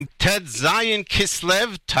Ted Zayin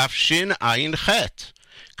Kislev Tafshin Ayin Chet.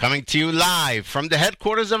 Coming to you live from the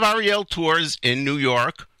headquarters of Ariel Tours in New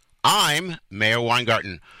York, I'm Mayor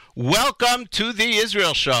Weingarten. Welcome to the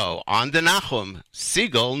Israel Show on the Nachum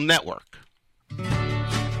Segal Network.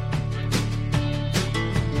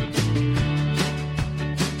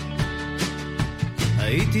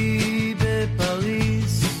 הייתי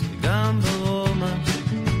בפריז, גם ברומא,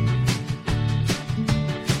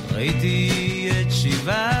 ראיתי את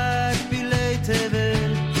שבעת פילי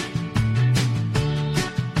תבל,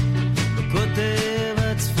 בקוטב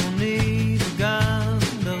הצפוני וגם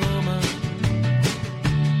ברומא,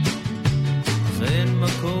 אך אין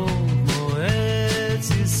מקום כמו ארץ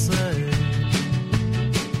ישראל,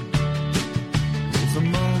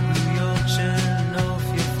 וכמו גלויות של נוף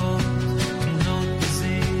יפות, תמונות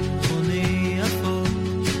בזיכרוני יפות,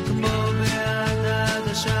 כמו ביד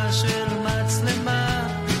עדשה של מצלמה,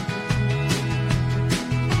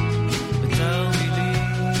 בתרמילי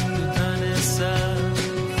אותה נעשה,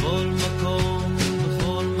 בכל מקום,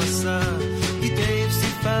 בכל מסע, קטעי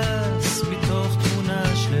פסיפס מתוך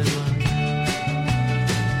תמונה שלמה.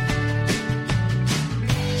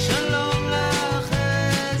 שלום לך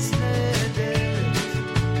עץ נהדרת,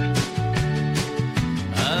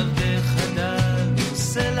 עבדך הדל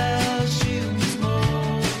עושה לה שיר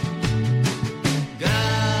מזמור,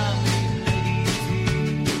 גם אם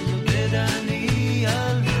לעיתים נודד אני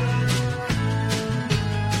על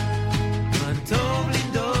מה טוב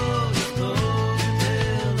לדאוג, טוב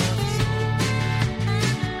יותר לחזור.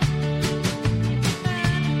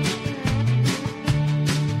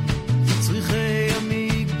 צריכי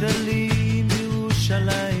המגדלים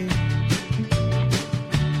בירושלים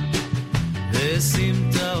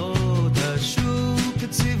וסמטאות השוק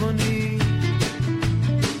הצבעוני,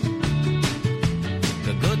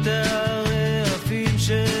 גגות הרעפים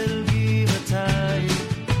של גבעתיים,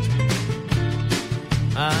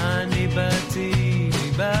 אני באתי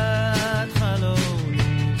מבת חלומי,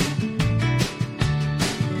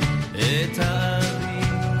 את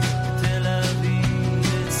הערים, את תל אביב,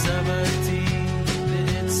 את סבתי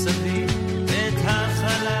ואת סבי, את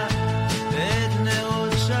החלה ואת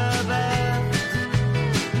נרות שבת,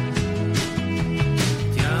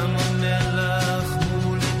 את ים המלח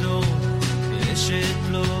מול דור, ואשת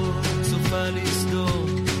לא צופה לסדור,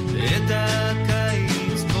 ואת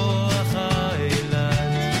הקיץ בואכה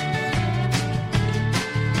אילת.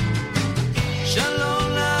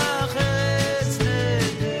 שלום לך עץ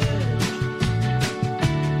נהדרת,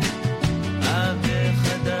 עבדך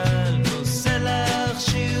הדל נושא לך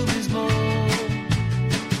שיר מזמור,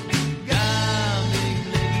 גם אם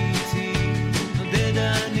לעיתים נודד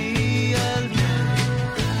אני על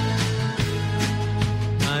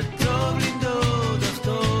מה טוב לנדוד, אך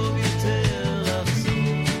טוב יותר לחזור.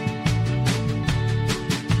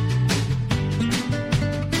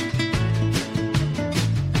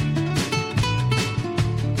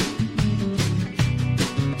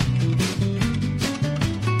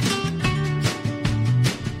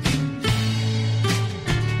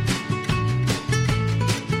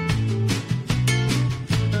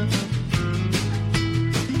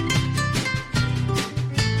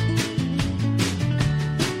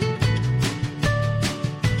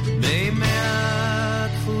 מימי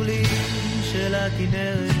הכחולים של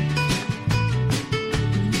הכנרת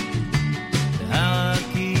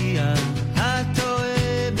והרקיע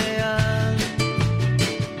הטועה בים,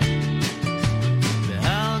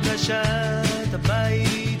 והרגשת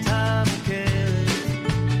הבית המוכרת,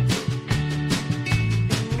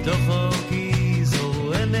 בתוך אורכי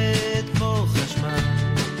זורמת כמו חשמל,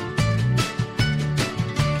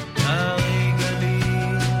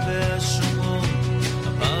 הרגלים והשומרון,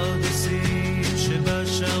 הפרדסים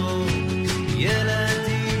שבשרון,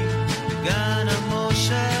 ילדים בגן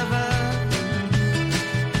המושבה,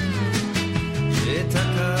 את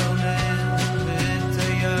הכרמל ואת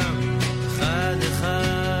הים, אחד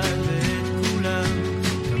אחד ואת כולם,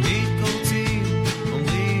 תמיד קורצים,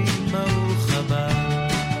 אומרים ברוך הבא.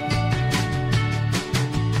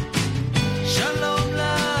 שלום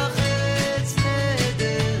לך עץ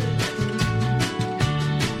נהדרת,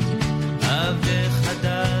 עבדך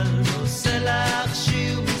הדל נושא לך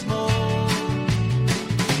שיר מזמור,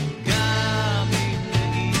 גם אם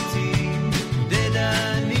לעיתים נודד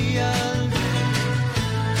אני על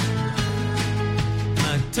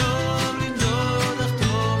מה טוב לנדוד, אך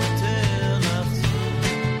טוב יותר לחזור.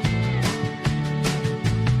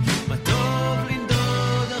 מה טוב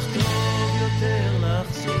לנדוד, אך טוב יותר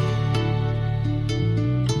לחזור.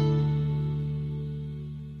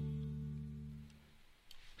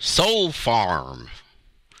 Soul Farm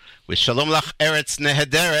with Shalom Lach Eretz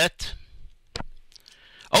Nehederet.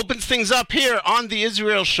 opens things up here on the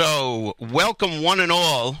Israel Show. Welcome, one and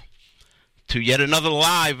all, to yet another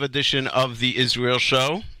live edition of the Israel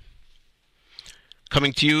Show.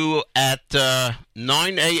 Coming to you at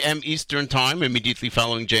 9 a.m. Eastern Time, immediately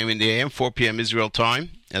following JM in the AM, 4 p.m. Israel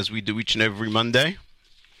Time, as we do each and every Monday.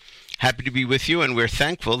 Happy to be with you, and we're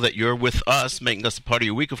thankful that you're with us, making us a part of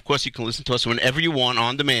your week. Of course, you can listen to us whenever you want,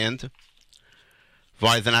 on demand,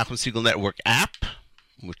 via the Nachum Segal Network app,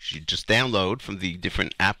 which you just download from the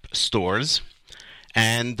different app stores,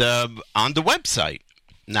 and on the website,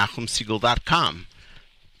 NachumSegal.com.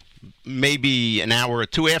 Maybe an hour or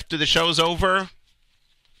two after the show's over,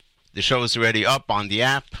 the show is already up on the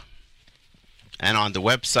app and on the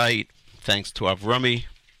website, thanks to Avrami,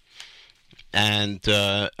 and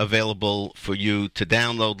available for you to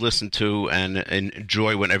download, listen to, and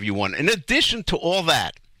enjoy whenever you want. In addition to all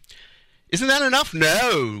that, isn't that enough?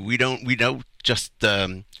 No, we don't just,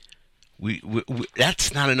 we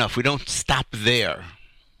that's not enough. We don't stop there.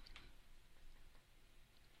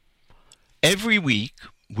 Every week,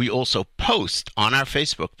 we also post on our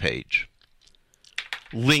Facebook page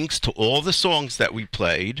links to all the songs that we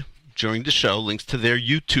played during the show, links to their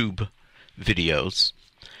YouTube videos,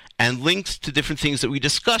 and links to different things that we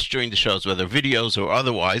discussed during the shows, whether videos or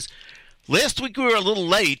otherwise. Last week we were a little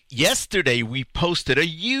late. Yesterday we posted a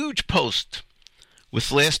huge post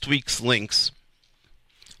with last week's links.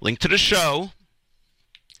 Link to the show,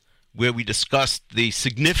 where we discussed the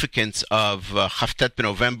significance of Haftet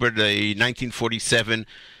B'November, the 1947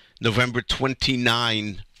 November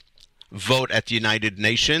 29 vote at the United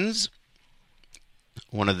Nations,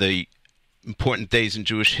 one of the important days in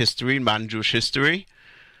Jewish history, modern Jewish history.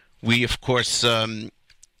 We, of course,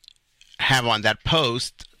 have on that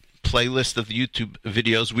post playlist of the YouTube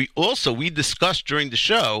videos. We discussed during the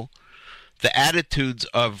show the attitudes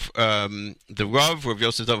of the Rav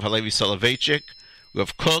Yosef Dov Halevi Soloveitchik,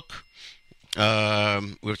 Rav Kook, Rav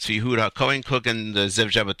Tzvi Yehuda Cohen Kook, and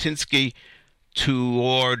Zev Jabotinsky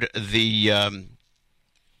toward the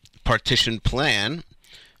partition plan,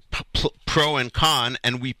 pro and con,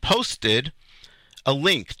 and we posted a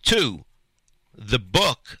link to the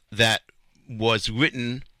book that was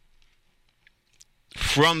written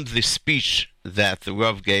from the speech that the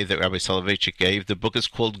Rav gave, that Rabbi Soloveitchik gave. The book is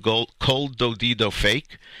called Kol Dodi Do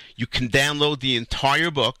Fake. You can download the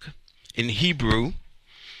entire book in Hebrew,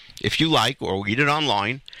 if you like, or read it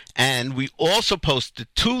online. And we also posted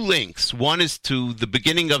two links. One is to the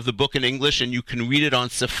beginning of the book in English, and you can read it on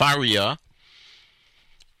Sefaria.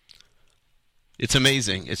 It's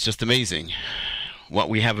amazing. It's just amazing what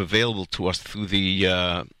we have available to us through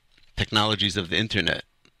the technologies of the internet.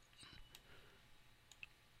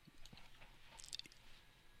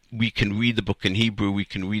 We can read the book in Hebrew. We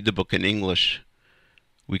can read the book in English.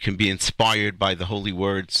 We can be inspired by the holy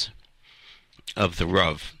words of the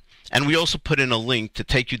Rav. And we also put in a link to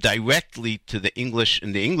take you directly to the English,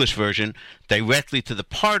 in the English version, directly to the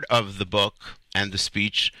part of the book and the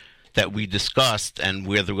speech that we discussed, and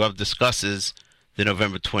where the Rav discusses the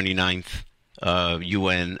November 29th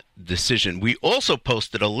UN decision. We also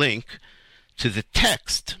posted a link to the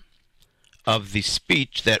text of the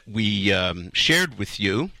speech that we shared with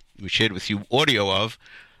you. We shared with you audio of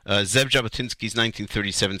Zev Jabotinsky's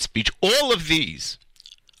 1937 speech. All of these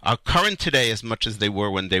are current today as much as they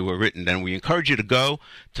were when they were written. And we encourage you to go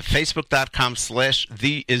to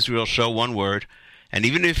facebook.com/The Israel Show, one word. And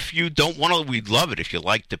even if you don't want to, we'd love it if you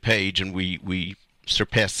like the page. And we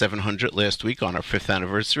surpassed 700 last week on our 5th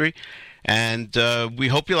anniversary. And we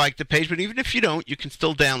hope you like the page. But even if you don't, you can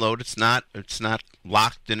still download. It's not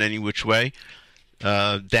locked in any which way.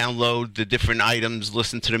 Download the different items,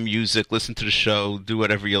 listen to the music, listen to the show, do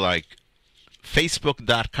whatever you like.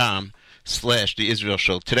 Facebook.com/The Israel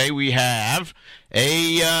Show. Today we have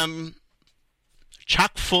a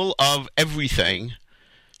chock full of everything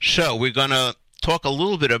show. We're going to talk a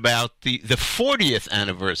little bit about the 40th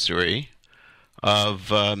anniversary of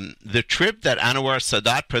the trip that Anwar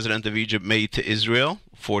Sadat, president of Egypt, made to Israel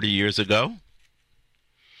 40 years ago.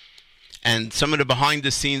 And some of the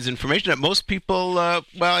behind-the-scenes information that most people, at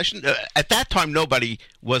that time nobody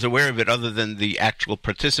was aware of it other than the actual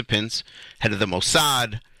participants, head of the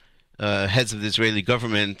Mossad, heads of the Israeli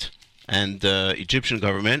government and Egyptian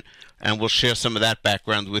government, and we'll share some of that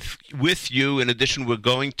background with you. In addition, we're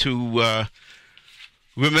going to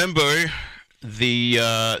remember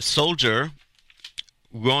the soldier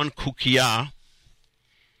Ron Kukia,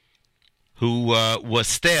 who was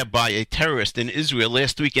stabbed by a terrorist in Israel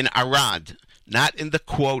last week in Arad, not in the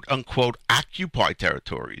quote-unquote occupied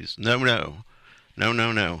territories. No.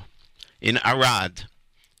 In Arad,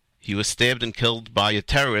 he was stabbed and killed by a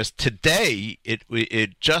terrorist. Today,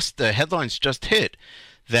 the headlines just hit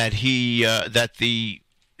that the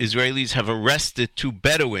Israelis have arrested two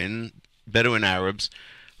Bedouin Arabs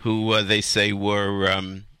who they say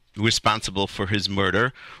were responsible for his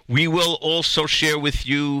murder. We will also share with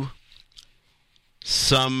you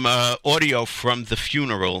some audio from the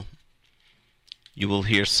funeral. You will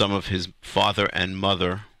hear some of his father and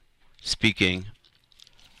mother speaking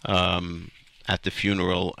at the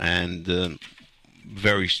funeral, and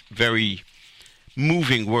very, very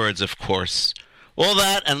moving words, of course. All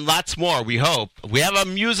that and lots more, we hope. We have a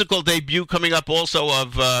musical debut coming up also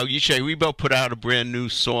of Yishai Ribo put out a brand new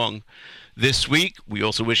song this week. We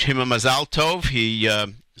also wish him a Mazal Tov. He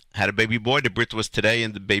had a baby boy. The Brit was today,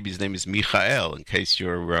 and the baby's name is Michael, in case you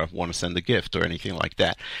want to send a gift or anything like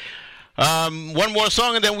that. One more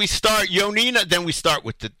song, and then we start Yonina. Then we start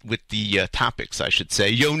with the topics, I should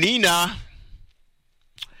say. Yonina,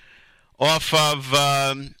 off of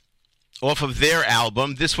their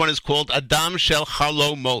album. This one is called Adam Shel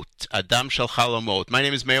Chalomot. Adam Shel Chalomot. My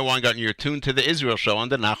name is Meir Weingarten. You're tuned to the Israel Show on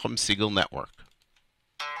the Nachum Segal Network.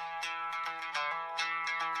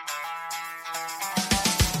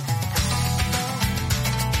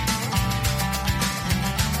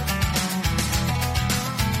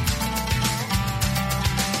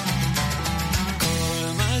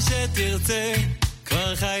 תרצה,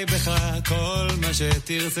 כבר חי בך, כל מה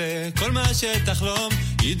שתרצה, כל מה שתחלום,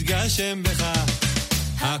 יתגשם בך.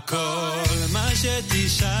 הכל מה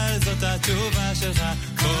שתשאל זאת התשובה שלך,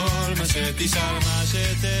 כל מה שתשאל, מה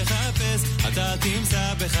שתחפש, אתה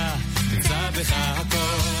תמצא בך,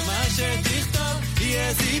 הכל מה שתכתוב,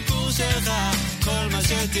 יהיה סיפור שלך, כל מה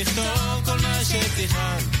שתכתוב, כל מה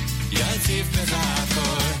שתכתוב, יציף בך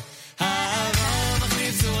הכל. העבר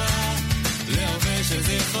מחליף צורה, להווה של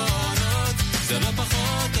זיכרונות, זה לא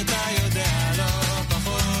פחות, אתה יודע, לא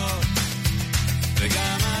פחות.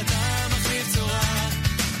 וגם אתה מחליף צורה,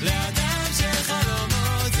 לאדם של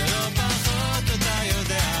חלומות, זה לא פחות, אתה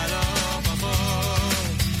יודע, לא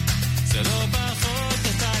פחות. זה לא פחות,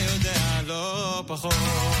 אתה יודע, לא פחות.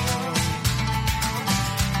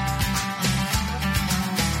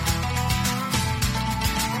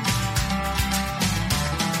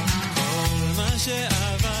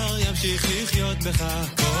 שעבר ימשיך לחיות בך,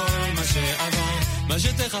 כל מה שעבר, מה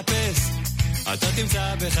שתחפש, אתה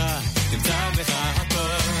תמצא בך הכל,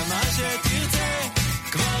 מה שתרצה,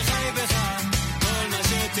 כבר חי בך, כל מה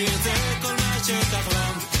שתרצה, כל מה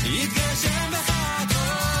שתחלום, יתגשם בך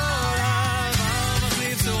הכל. העבר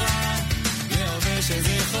מחליף צורה, להווה של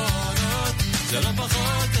זיכרונות, זה לא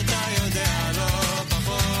פחות, אתה יודע, לא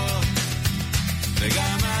פחות.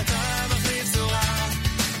 וגם אתה מחליף צורה,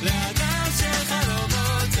 לאדם של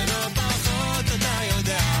חלומות, זה לא פחות, אתה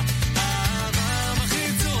יודע. העבר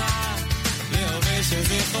מחליף צורה, להווה של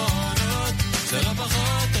זיכרונות, זה לא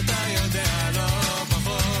פחות, אתה יודע, לא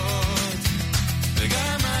פחות.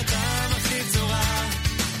 וגם אתה מחליף צורה,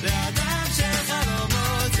 לאדם של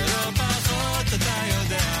חלומות, זה לא פחות, אתה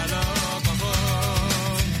יודע, לא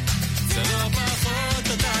פחות. זה לא פחות,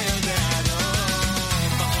 אתה יודע, לא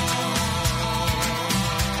פחות.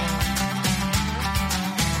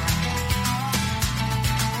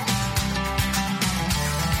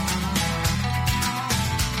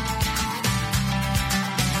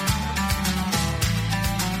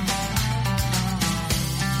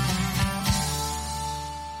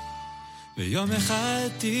 ויום אחד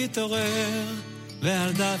תתעורר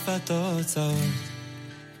ועל דף התוצאות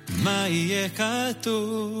מה יהיה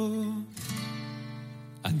כתוב?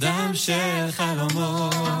 אדם של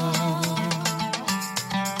חלומות.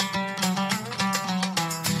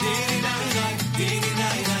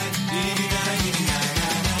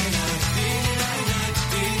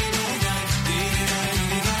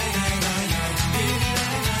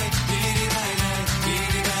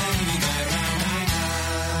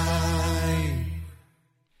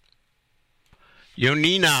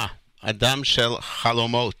 Yonina, Adam Shel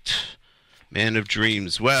Chalomot, man of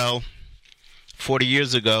dreams. Well, 40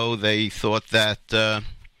 years ago, they thought that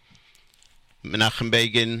Menachem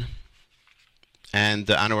Begin and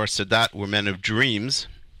Anwar Sadat were men of dreams.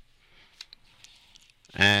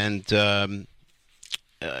 And to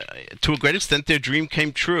a great extent, their dream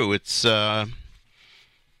came true. It's I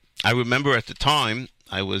remember at the time,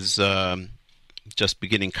 I was just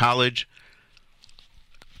beginning college.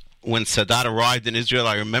 When Sadat arrived in Israel,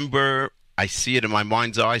 I remember, I see it in my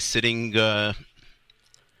mind's eye, sitting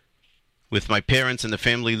with my parents in the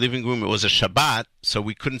family living room. It was a Shabbat, so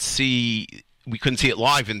we couldn't see it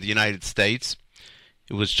live in the United States.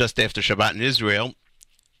 It was just after Shabbat in Israel.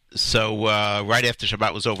 So right after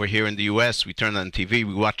Shabbat was over here in the U.S., we turned on TV,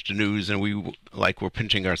 we watched the news, and we were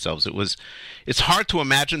pinching ourselves. It's hard to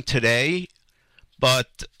imagine today,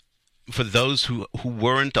 but for those who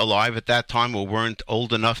weren't alive at that time or weren't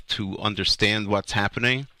old enough to understand what's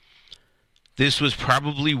happening, this was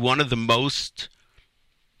probably one of the most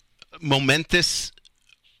momentous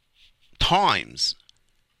times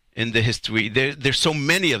in the history. There's so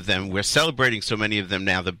many of them. We're celebrating so many of them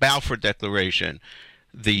now. The Balfour Declaration,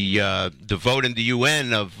 the vote in the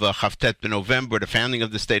UN of Chavtet B'November, the founding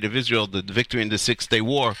of the State of Israel, the victory in the Six-Day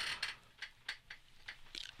War.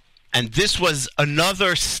 And this was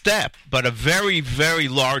another step, but a very, very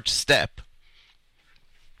large step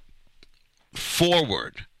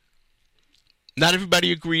forward. Not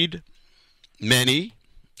everybody agreed. Many,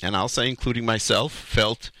 and I'll say including myself,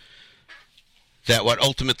 felt that what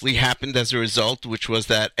ultimately happened as a result, which was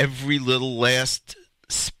that every little last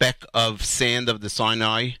speck of sand of the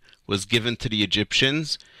Sinai was given to the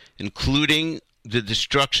Egyptians, including the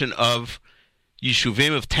destruction of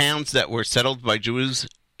yeshuvim, of towns that were settled by Jews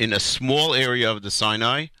in a small area of the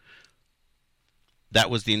Sinai. That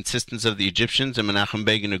was the insistence of the Egyptians, and Menachem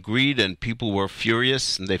Begin agreed, and people were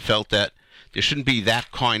furious, and they felt that there shouldn't be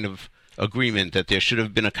that kind of agreement, that there should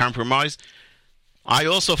have been a compromise. I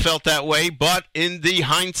also felt that way, but in the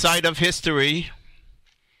hindsight of history,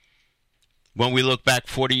 when we look back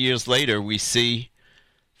 40 years later, we see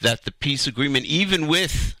that the peace agreement, even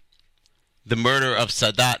with the murder of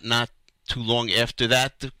Sadat not too long after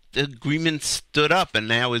that, the agreement stood up and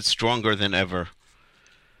now is stronger than ever.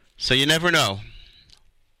 So you never know.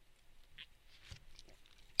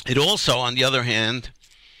 It also, on the other hand,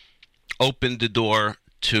 opened the door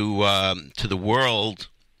to the world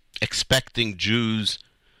expecting Jews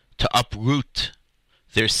to uproot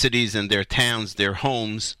their cities and their towns, their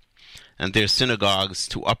homes, and their synagogues,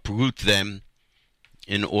 to uproot them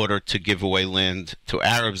in order to give away land to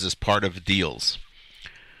Arabs as part of deals.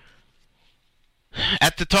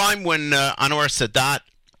 At the time when Anwar Sadat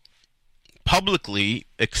publicly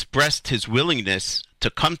expressed his willingness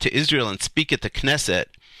to come to Israel and speak at the Knesset,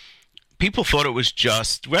 people thought it was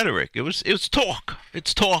just rhetoric. It was talk.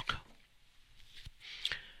 It's talk.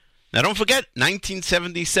 Now don't forget,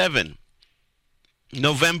 1977,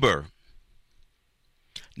 November.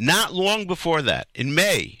 Not long before that, in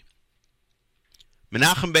May,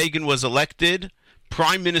 Menachem Begin was elected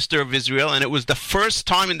Prime Minister of Israel, and it was the first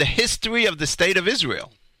time in the history of the State of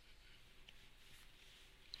Israel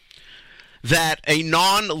that a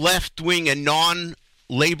non-left-wing and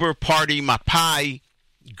non-Labor Party, Mapai,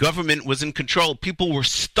 government was in control. People were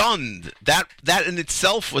stunned. That in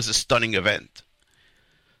itself was a stunning event.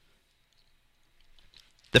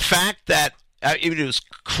 The fact that it was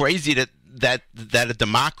crazy that a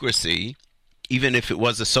democracy, even if it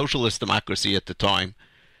was a socialist democracy at the time,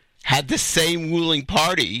 had the same ruling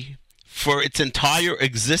party for its entire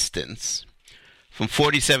existence, from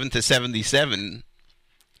 47 to 77,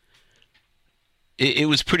 it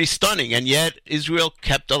was pretty stunning. And yet Israel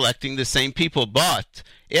kept electing the same people. But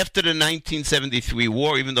after the 1973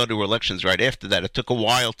 war, even though there were elections right after that, it took a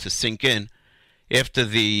while to sink in. After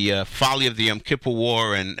the folly of the Yom Kippur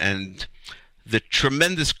War and the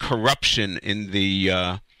tremendous corruption in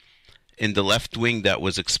the left wing that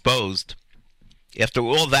was exposed, after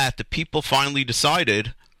all that, the people finally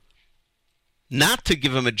decided not to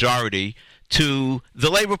give a majority to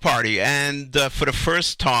the Labor Party. And for the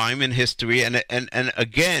first time in history, and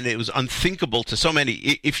again, it was unthinkable to so many.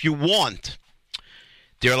 If you want,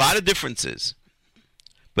 there are a lot of differences,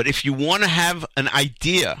 but if you want to have an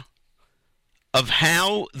idea of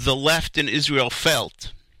how the left in Israel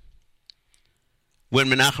felt when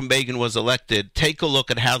Menachem Begin was elected, take a look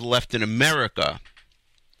at how the left in America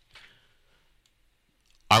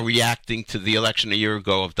are reacting to the election a year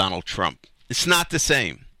ago of Donald Trump. It's not the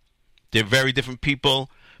same. They're very different people,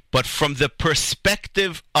 but from the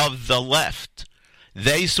perspective of the left,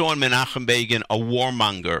 they saw in Menachem Begin a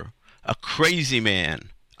warmonger, a crazy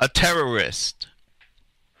man, a terrorist.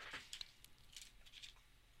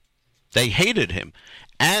 They hated him.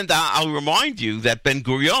 And I'll remind you that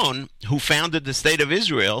Ben-Gurion, who founded the State of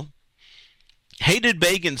Israel, hated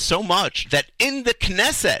Begin so much that in the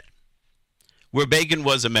Knesset, where Begin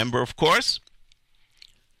was a member, of course,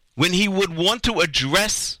 when he would want to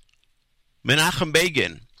address Menachem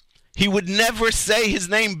Begin, he would never say his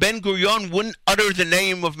name. Ben-Gurion wouldn't utter the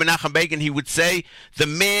name of Menachem Begin. He would say the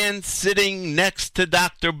man sitting next to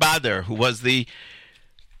Dr. Bader, who was the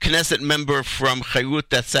Knesset member from Chairut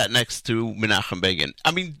that sat next to Menachem Begin. I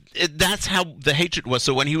mean, that's how the hatred was.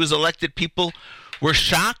 So when he was elected, people were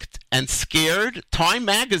shocked and scared. Time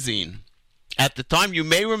magazine, at the time, you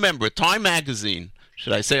may remember, Time magazine,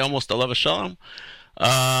 should I say almost Alav Shalom,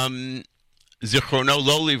 Zichrono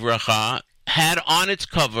Lo Livracha, had on its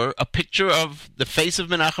cover a picture of the face of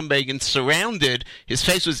Menachem Begin surrounded. His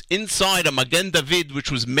face was inside a Magen David,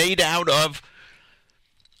 which was made out of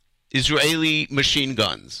Israeli machine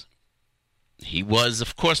guns. He was,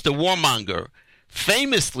 of course, the warmonger.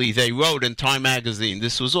 Famously, they wrote in Time magazine,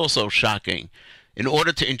 this was also shocking, in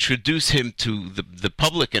order to introduce him to the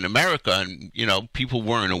public in America, and, people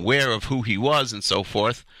weren't aware of who he was and so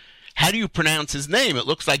forth. How do you pronounce his name? It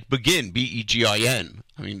looks like Begin, B-E-G-I-N.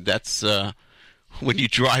 I mean, that's, when you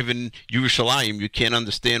drive in Yerushalayim, you can't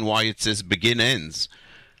understand why it says Begin Ends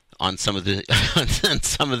on some of the on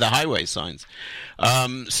some of the highway signs.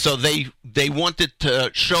 So they wanted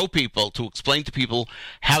to show people, to explain to people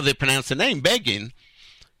how they pronounce the name, Begin.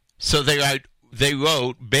 So they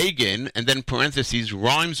wrote Begin, and then parentheses,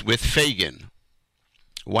 rhymes with Fagin.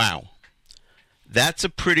 Wow. That's a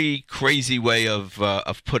pretty crazy way of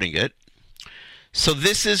putting it. So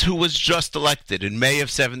this is who was just elected in May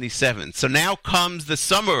of 77. So now comes the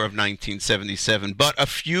summer of 1977, but a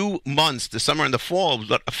few months, the summer and the fall,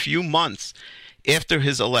 but a few months after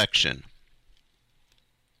his election.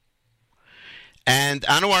 And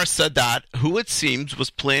Anwar Sadat, who it seems was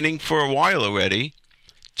planning for a while already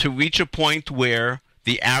to reach a point where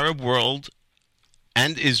the Arab world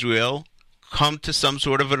and Israel come to some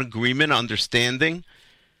sort of an agreement, understanding.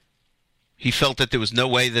 He felt that there was no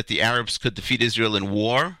way that the Arabs could defeat Israel in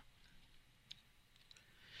war.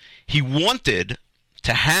 He wanted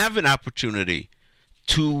to have an opportunity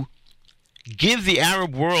to give the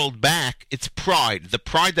Arab world back its pride, the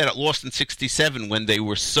pride that it lost in 67 when they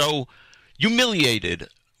were so humiliated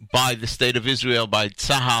by the state of Israel, by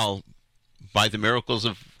Tzahal, by the miracles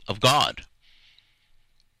of God.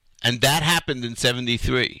 And that happened in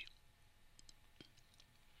 73.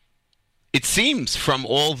 It seems from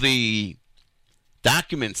all the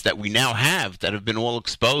documents that we now have that have been all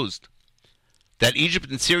exposed that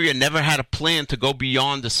Egypt and Syria never had a plan to go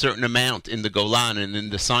beyond a certain amount in the Golan and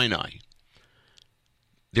in the Sinai.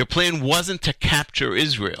 Their plan wasn't to capture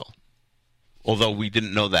Israel, although we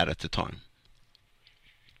didn't know that at the time.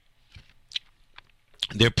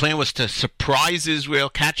 Their plan was to surprise Israel,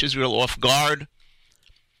 catch Israel off guard,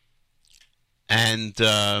 and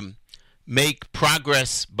make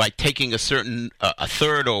progress by taking a certain a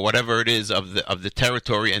third or whatever it is of the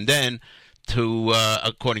territory, and then to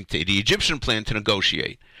according to the Egyptian plan, to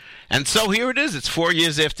negotiate. And so here it is. It's 4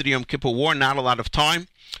 years after the Yom Kippur War, not a lot of time.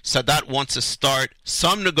 Sadat wants to start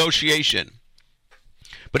some negotiation,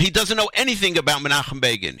 but he doesn't know anything about Menachem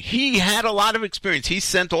Begin. He had a lot of experience. He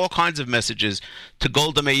sent all kinds of messages to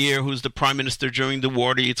Golda Meir, who's the prime minister during the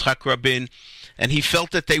war, to Yitzhak Rabin, and he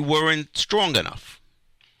felt that they weren't strong enough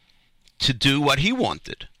to do what he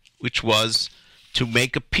wanted, which was to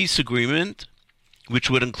make a peace agreement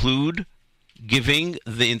which would include giving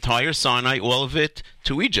the entire Sinai, all of it,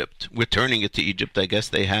 to Egypt, returning it to Egypt. I guess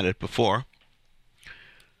they had it before.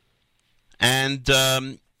 And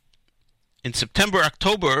in September,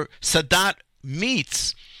 October, Sadat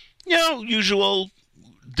meets, usual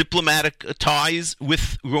diplomatic ties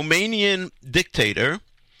with Romanian dictator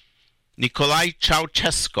Nicolae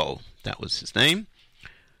Ceausescu. That was his name.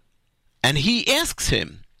 And he asks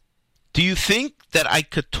him, do you think that I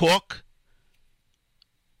could talk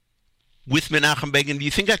with Menachem Begin? Do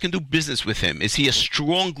you think I can do business with him? Is he a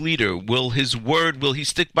strong leader? Will he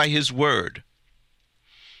stick by his word?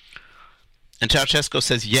 And Ceausescu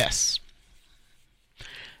says yes.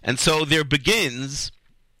 And so there begins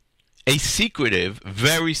a secretive,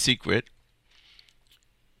 very secret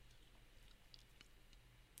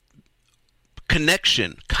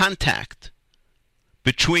contact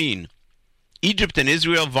between Egypt and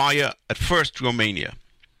Israel via, at first, Romania.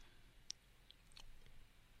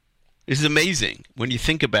 This is amazing when you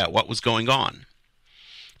think about what was going on.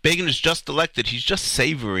 Begin is just elected. He's just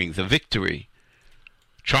savoring the victory,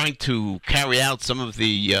 trying to carry out some of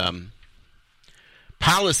the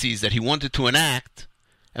policies that he wanted to enact.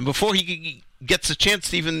 And before he gets a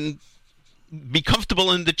chance to even be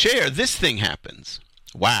comfortable in the chair, this thing happens.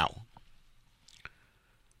 Wow.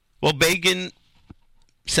 Well, Begin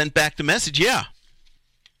sent back the message, yeah,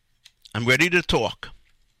 I'm ready to talk.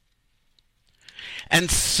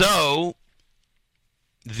 And so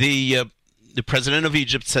the president of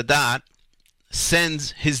Egypt, Sadat,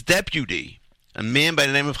 sends his deputy, a man by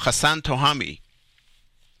the name of Hassan Tohami,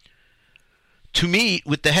 to meet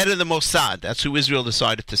with the head of the Mossad. That's who Israel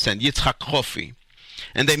decided to send, Yitzhak Khofi.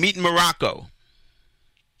 And they meet in Morocco.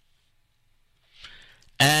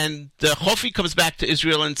 And Khofi comes back to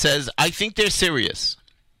Israel and says, I think they're serious.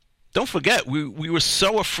 Don't forget, we were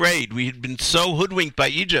so afraid. We had been so hoodwinked by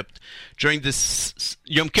Egypt during this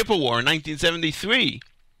Yom Kippur War in 1973.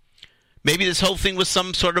 maybe this whole thing was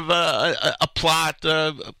some sort of a plot,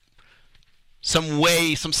 some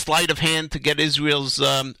way, some sleight of hand to get Israel's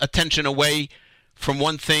attention away from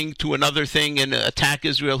one thing to another thing and attack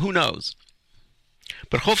Israel. Who knows?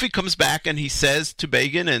 But Hofi comes back and he says to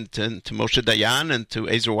Begin and to Moshe Dayan and to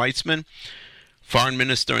Ezra Weitzman, foreign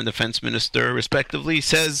minister and defense minister respectively, he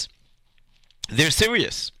says they're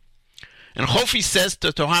serious. And Hofi says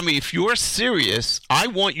to Tohami, if you're serious, I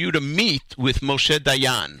want you to meet with Moshe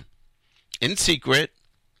Dayan in secret,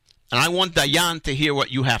 and I want Dayan to hear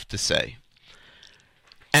what you have to say.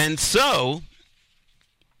 And so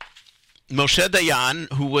Moshe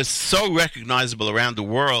Dayan, who was so recognizable around the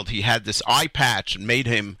world, he had this eye patch and made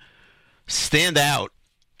him stand out,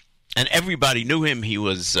 and everybody knew him. He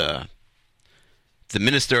was the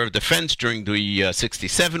Minister of Defense during the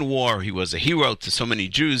 67 war. He was a hero to so many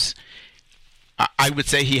Jews. I would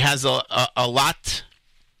say he has a lot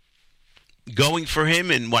going for him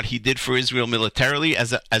in what he did for Israel militarily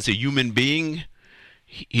as a human being.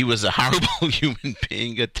 He was a horrible human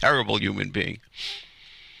being, a terrible human being.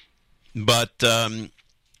 But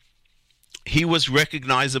he was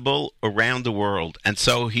recognizable around the world. And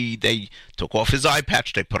so they took off his eye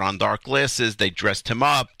patch, they put on dark glasses, they dressed him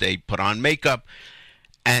up, they put on makeup,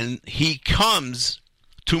 and he comes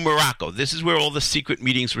to Morocco. This is where all the secret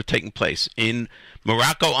meetings were taking place, in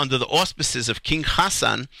Morocco under the auspices of King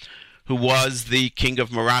Hassan, who was the king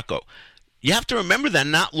of Morocco. You have to remember that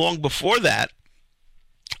not long before that,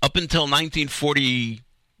 up until 1949,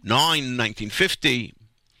 1950,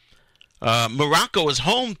 Morocco was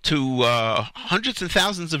home to hundreds and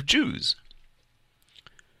thousands of Jews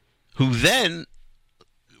who then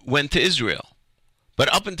went to Israel.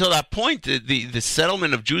 But up until that point, the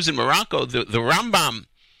settlement of Jews in Morocco, the Rambam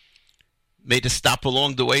made a stop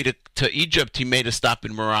along the way to Egypt. He made a stop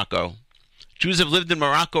in Morocco. Jews have lived in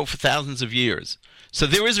Morocco for thousands of years. So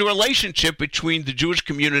there is a relationship between the Jewish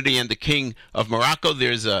community and the king of Morocco.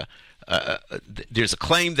 There's a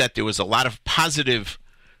claim that there was a lot of positive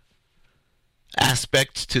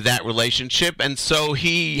aspects to that relationship, and so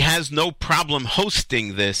he has no problem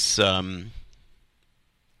hosting this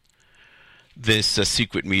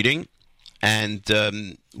secret meeting. And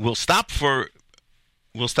we'll stop for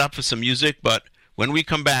some music, but when we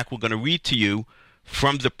come back, we're going to read to you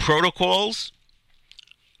from the protocols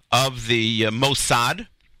of the Mossad.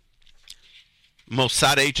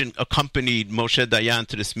 Mossad agent accompanied Moshe Dayan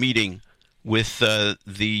to this meeting with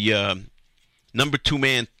the number 2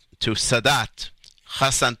 man to Sadat,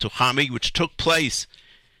 Hassan Tohami, which took place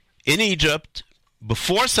in Egypt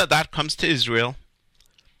before Sadat comes to Israel.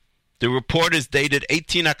 The report is dated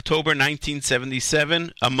 18 October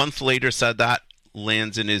 1977. A month later, Sadat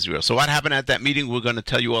lands in Israel. So what happened at that meeting, we're going to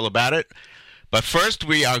tell you all about it. But first,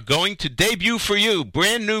 we are going to debut for you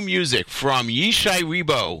brand new music from Yishai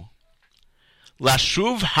Ribo,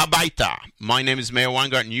 Lashuv Habaita. My name is Meir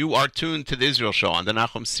Weingarten. You are tuned to the Israel Show on the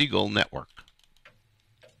Nachum Segal Network.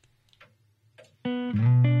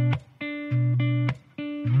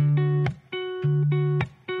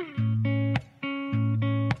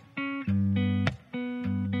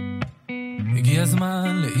 הגיע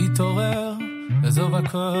הזמן להתעורר, לעזוב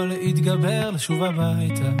הכל, להתגבר, לשוב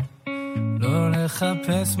הביתה, לא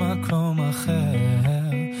לחפש מקום אחר.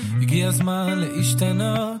 הגיע הזמן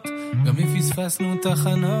להשתנות, גם אם פספסנו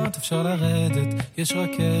תחנות, אפשר לרדת, יש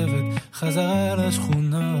רכבת, חזרה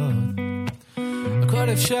לשכונות. הכל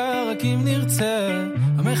אפשר רק אם נרצה,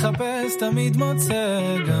 המחפש תמיד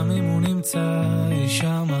מוצא, גם אם הוא נמצא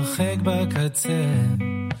שם הרחק בקצה.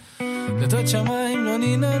 דלתות שמיים לא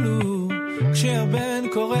ננעלו, כשהבן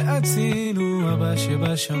קורא הצילו, אבא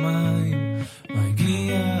שבשמיים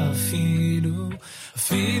מגיע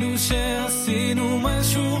אפילו שעשינו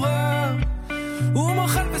משהו רע, הוא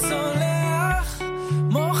מוחל וסולח,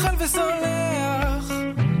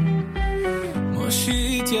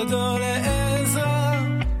 מושיט ידו לעזרה,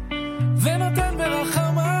 ונותן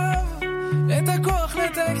ברחמיו את הכוח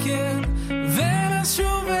לתקן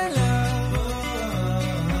ולשוב אליו.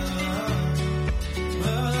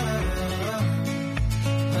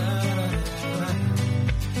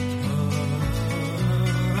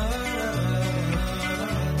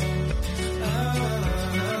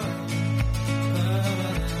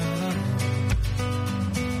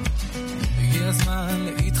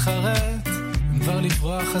 אם כבר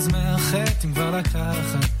לברוח אז מאחת, אם כבר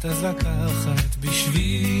לקחת אז לקחת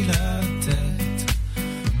בשביל לתת,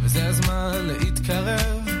 וזה הזמן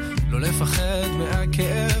להתקרב, לא לפחד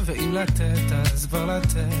מהכאב, ואם לתת אז כבר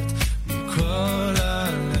לתת מכל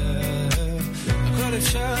הלב. הכל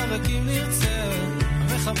אפשר רק אם נרצה,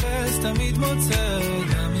 המחפש תמיד מוצא,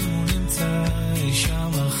 גם אם הוא נמצא שם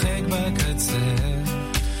הרחק בקצה.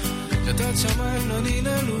 דלתות שמיים לא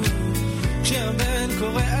ננעלו, כשהבן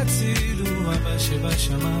קורא הצילו, אבא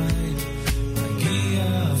שבשמיים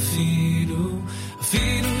מגיע אפילו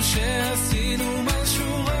שעשינו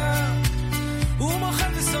משהו רע, הוא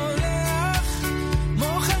מוחל וסולח,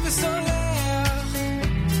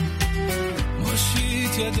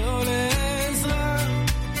 מושיט ידו לעזרה,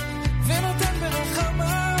 ונותן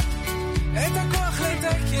ברחמיו את הכוח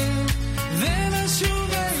לתקן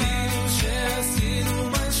ולשוב אפילו שעשינו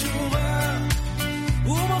משהו רע,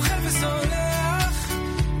 הוא מוחל וסולח,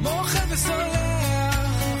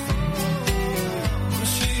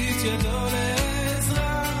 מושיט ידו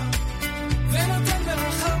לעזרה, ונותן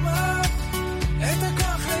ברחמיו את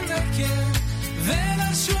הכוח לתקן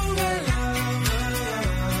ולשוב אליו.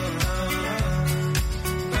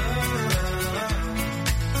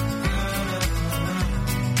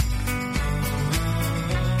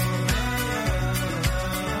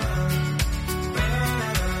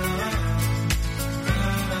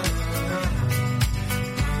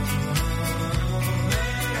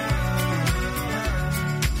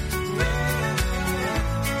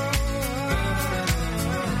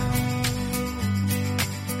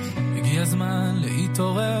 הגיע הזמן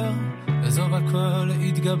להתעורר, לעזוב הכל,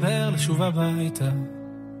 להתגבר, לשוב הביתה.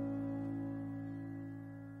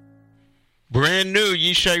 Brand new,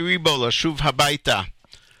 Yishai Ribo, Lashuv Habaita.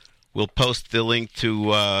 We'll post the link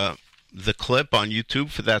to the clip on YouTube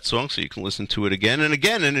for that song so you can listen to it again and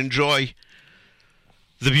enjoy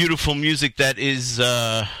the beautiful music that is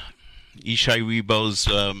Yishai Ribo's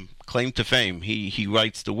claim to fame. He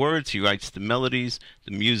writes the words, he writes the melodies,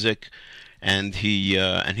 the music, and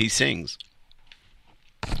he sings.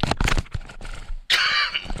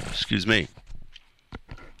 Excuse me.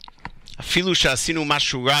 Afilu shasinu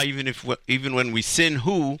mashu ra, even when we sin,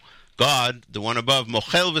 who? God, the one above,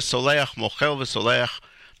 mochel v'soleach,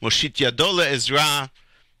 moshit yado le'ezra,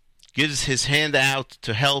 gives his hand out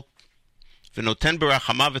to help, v'noten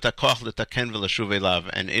berachamav et hakoch letaken v'lashuv elav,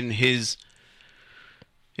 and in his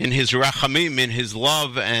rachamim, in his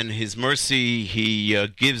love and his mercy, he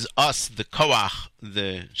gives us the koach,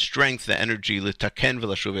 the strength, the energy, letaken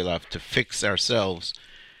v'lashuv elav, to fix ourselves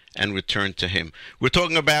and return to him. We're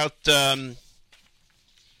talking about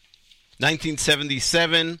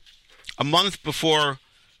 1977, a month before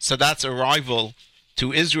Sadat's arrival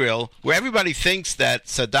to Israel, where everybody thinks that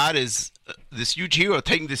Sadat is this huge hero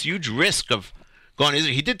taking this huge risk of going to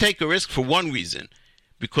Israel. He did take a risk for one reason,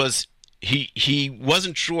 because he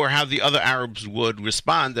wasn't sure how the other Arabs would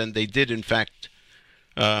respond, and they did, in fact,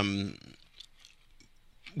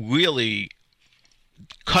 really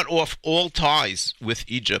cut off all ties with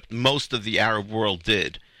Egypt. Most of the Arab world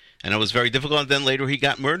did. And it was very difficult. And then later he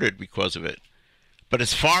got murdered because of it. But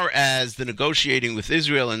as far as the negotiating with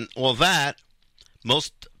Israel and all that,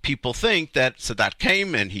 most people think that Sadat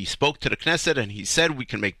came and he spoke to the Knesset and he said, we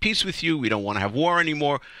can make peace with you. We don't want to have war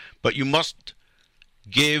anymore. But you must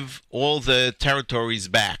give all the territories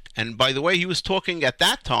back. And by the way, he was talking at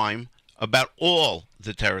that time about all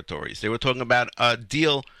the territories. They were talking about a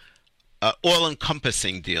deal,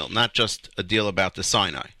 all-encompassing deal, not just a deal about the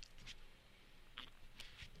Sinai.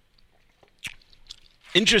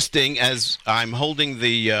 Interesting, as I'm holding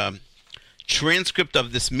the transcript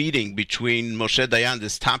of this meeting between Moshe Dayan,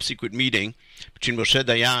 this top-secret meeting between Moshe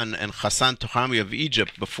Dayan and Hassan Tohami of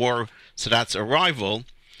Egypt before Sadat's arrival.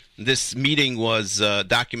 This meeting was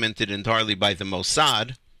documented entirely by the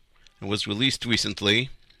Mossad and was released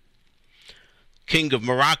recently. King of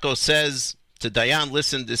Morocco says to Dayan,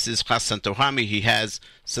 listen, this is Hassan Tohami. He has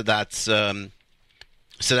Sadat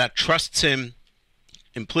trusts him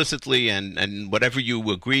implicitly, and whatever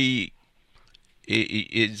you agree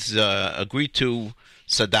is agreed to,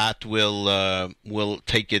 Sadat will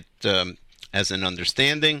take it as an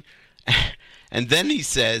understanding. And then he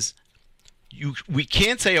says, we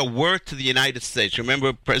can't say a word to the United States.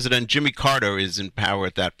 Remember, President Jimmy Carter is in power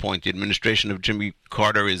at that point. The administration of Jimmy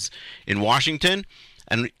Carter is in Washington.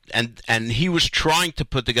 And he was trying to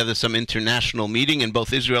put together some international meeting, and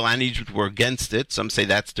both Israel and Egypt were against it. Some say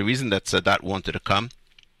that's the reason that Sadat wanted to come.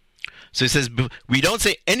 So he says, we don't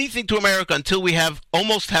say anything to America until we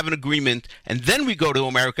almost have an agreement, and then we go to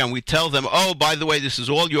America and we tell them, oh, by the way, this is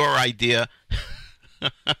all your idea.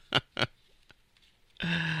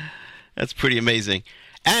 That's pretty amazing.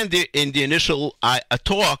 And in the initial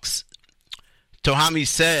talks, Tohami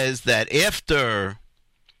says that after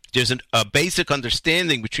there's a basic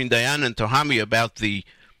understanding between Dayan and Tohami about the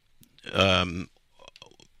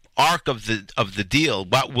arc of the deal,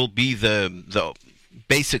 what will be the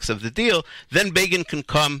basics of the deal, then Begin can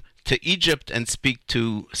come to Egypt and speak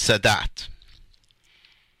to Sadat.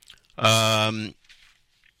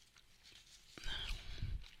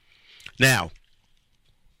 Now,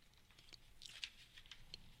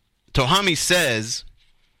 Tohami says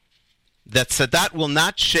that Sadat will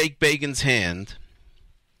not shake Begin's hand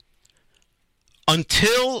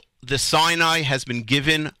until the Sinai has been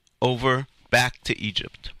given over back to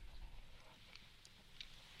Egypt.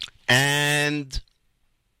 And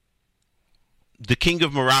the king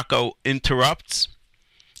of Morocco interrupts,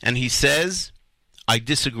 and he says, I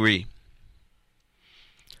disagree.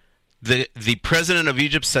 The president of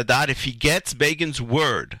Egypt, Sadat, if he gets Begin's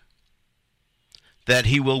word that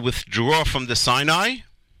he will withdraw from the Sinai,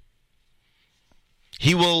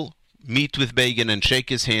 he will meet with Begin and shake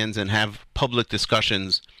his hands and have public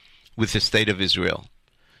discussions with the state of Israel.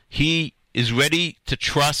 He is ready to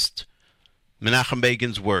trust Menachem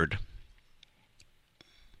Begin's word.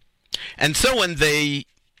 And so when they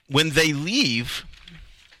leave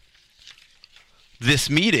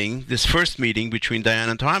this meeting, this first meeting between Dayan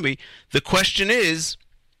and Tohami, the question is,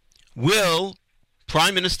 will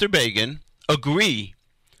Prime Minister Begin agree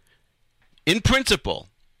in principle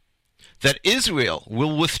that Israel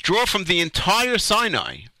will withdraw from the entire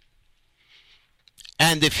Sinai?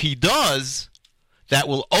 And if he does, that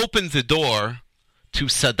will open the door to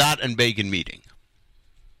Sadat and Begin meeting.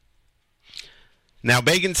 Now,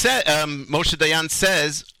 Moshe Dayan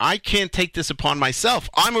says, I can't take this upon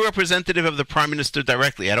myself. I'm a representative of the Prime Minister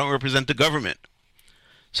directly. I don't represent the government.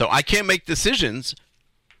 So I can't make decisions,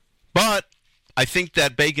 but I think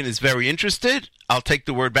that Begin is very interested. I'll take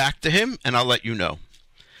the word back to him, and I'll let you know.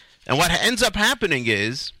 And what ends up happening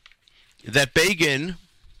is that Begin,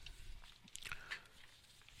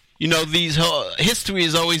 history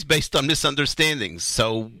is always based on misunderstandings.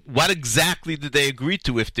 So what exactly did they agree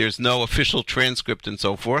to if there's no official transcript and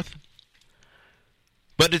so forth?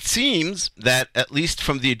 But it seems that, at least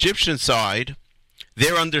from the Egyptian side,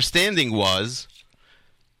 their understanding was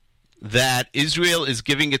that Israel is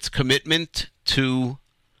giving its commitment to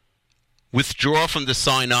withdraw from the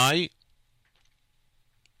Sinai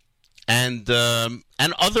and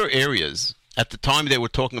other areas. At the time they were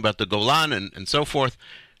talking about the Golan and so forth.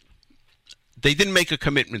 They didn't make a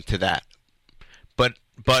commitment to that. But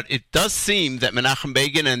it does seem that Menachem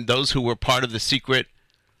Begin and those who were part of the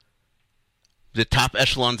top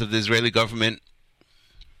echelons of the Israeli government,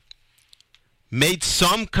 made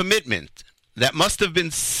some commitment that must have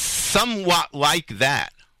been somewhat like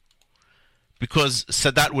that, because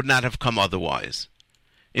Sadat would not have come otherwise.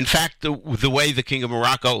 In fact, the way the king of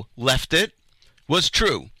Morocco left it was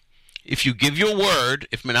true. If you give your word,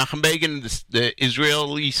 if Menachem Begin, the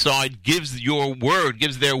Israeli side, gives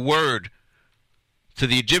their word to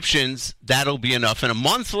the Egyptians, that'll be enough. And a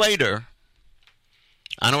month later,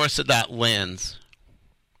 Anwar Sadat lands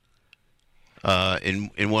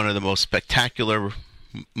in one of the most spectacular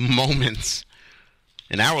moments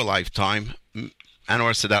in our lifetime.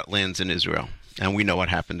 Anwar Sadat lands in Israel, and we know what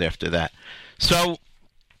happened after that. So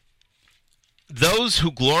those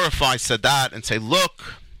who glorify Sadat and say,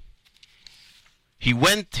 look, he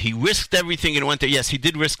risked everything and went there. Yes, he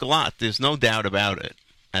did risk a lot. There's no doubt about it,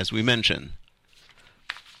 as we mentioned.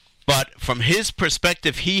 But from his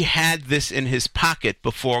perspective, he had this in his pocket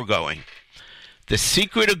before going. The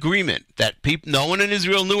secret agreement that no one in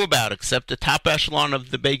Israel knew about except the top echelon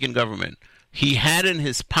of the Begin government, he had in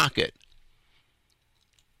his pocket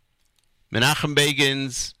Menachem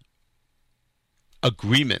Begin's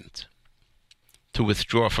agreement to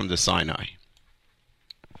withdraw from the Sinai.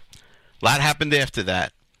 A lot happened after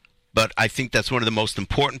that, but I think that's one of the most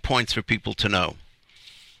important points for people to know.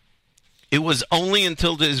 It was only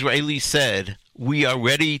until the Israelis said, we are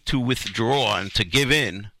ready to withdraw and to give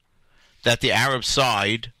in, that the Arab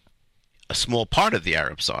side, a small part of the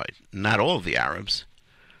Arab side, not all of the Arabs,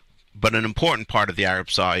 but an important part of the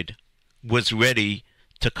Arab side, was ready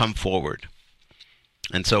to come forward.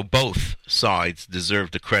 And so both sides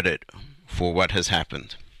deserve the credit for what has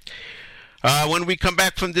happened. When we come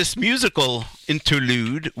back from this musical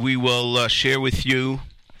interlude, we will share with you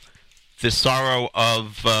the sorrow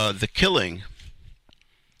of the killing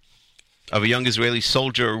of a young Israeli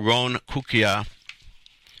soldier, Ron Kukia,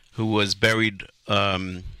 who was buried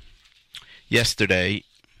yesterday.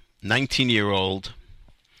 19-year-old,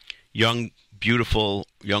 young, beautiful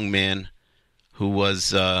young man who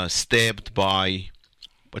was stabbed by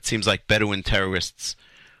what seems like Bedouin terrorists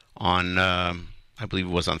on, I believe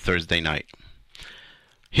it was on Thursday night.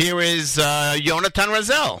 Here is Yonatan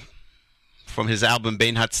Razel from his album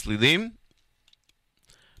Bein Hatzlilim,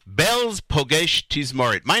 Bells Pogesh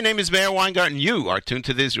Tizmorit. My name is Meir Weingarten. You are tuned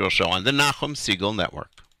to the Israel Show on the Nachum Segal Network.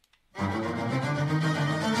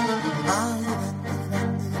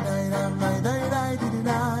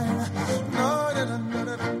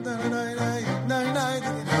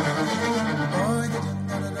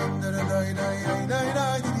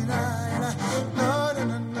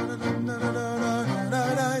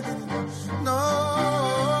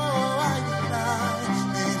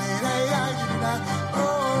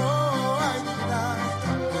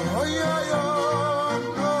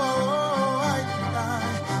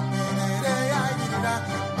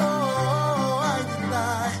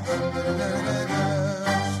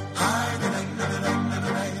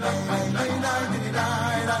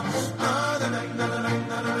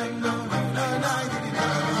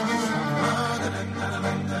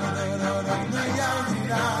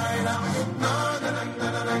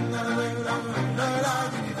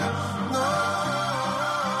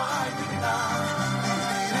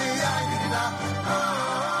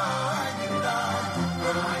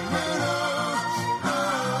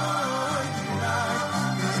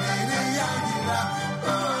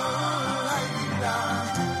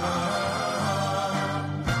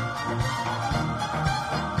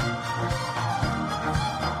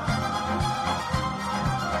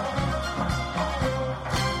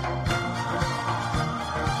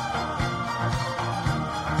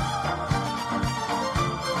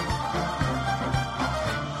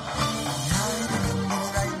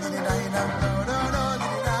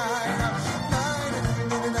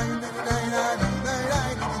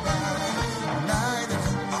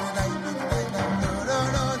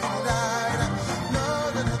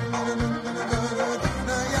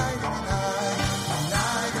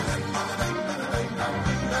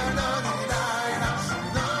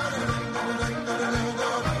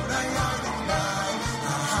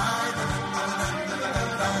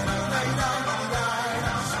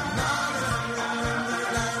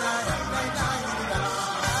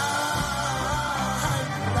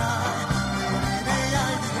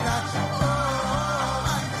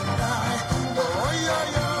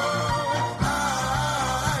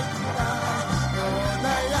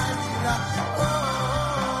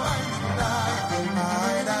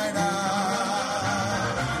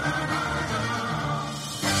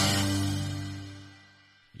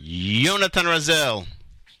 Yonatan Razel.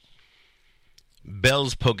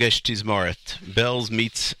 Bells Pogesh Tizmoret. Bells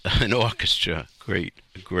meets an orchestra. Great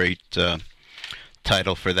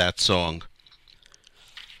title for that song.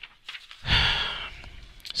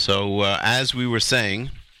 So, as we were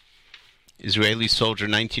saying, Israeli soldier,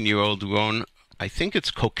 19-year-old Ron, I think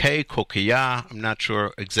it's Kokeya, I'm not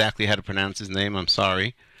sure exactly how to pronounce his name, I'm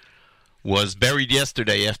sorry, was buried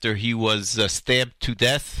yesterday after he was stabbed to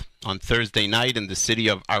death on Thursday night in the city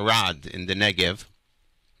of Arad in the Negev.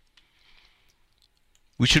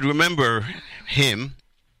 We should remember him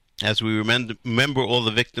as we remember all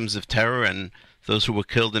the victims of terror and those who were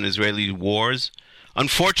killed in Israeli wars.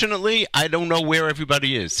 Unfortunately, I don't know where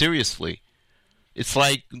everybody is. Seriously. It's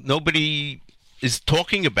like nobody is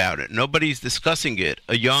talking about it. Nobody's discussing it.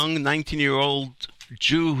 A young 19-year-old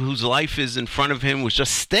Jew whose life is in front of him was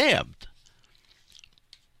just stabbed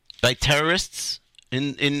by terrorists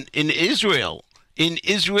in Israel. In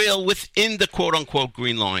Israel within the quote-unquote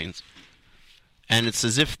green lines. And it's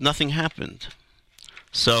as if nothing happened.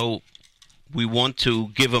 So we want to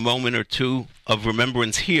give a moment or two of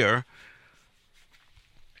remembrance here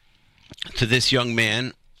to this young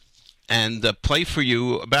man and play for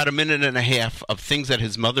you about a minute and a half of things that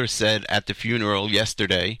his mother said at the funeral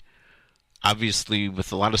yesterday, obviously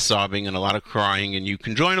with a lot of sobbing and a lot of crying, and you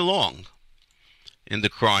can join along in the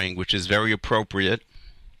crying, which is very appropriate.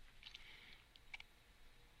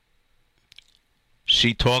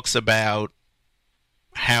 She talks about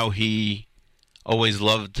how he always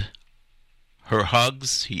loved her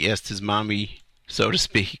hugs. He asked his mommy, so to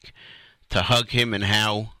speak, to hug him, and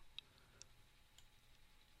how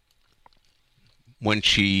when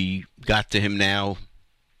she got to him now,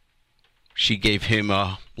 she gave him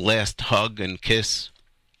a last hug and kiss,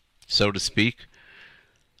 so to speak.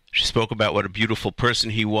 She spoke about what a beautiful person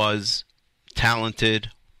he was,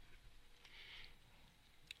 talented,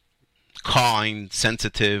 kind,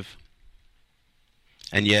 sensitive,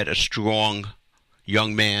 and yet a strong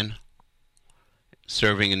young man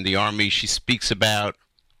serving in the army. She speaks about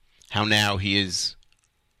how now he is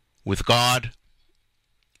with God,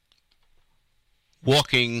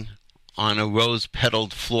 walking on a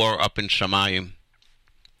rose-petaled floor up in Shamayim.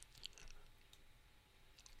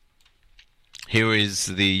 Here is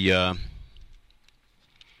the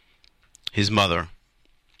his mother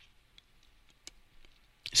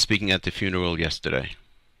speaking at the funeral yesterday.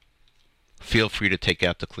 Feel free to take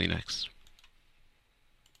out the Kleenex.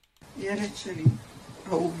 ילד שלי,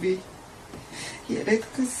 אהובי, ילד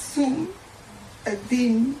קסום,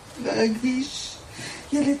 עדין ורגיש,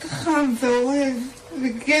 ילד חם ואוהב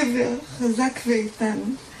וגבר חזק ואיתן,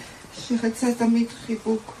 שרצה תמיד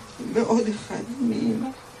חיבוק בעוד אחד מאמא.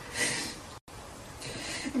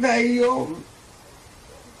 והיום,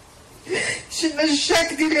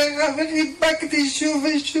 שנשקתי לך וחיבקתי שוב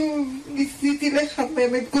ושוב, ניסיתי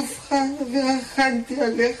לחמם את גופך ורחנתי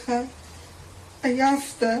עליך.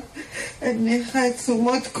 עייפת, עיניך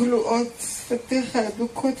עצומות כלואות, שפתיך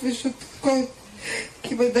אדוקות ושותקות,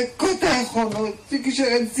 כי בדקות האחרונות,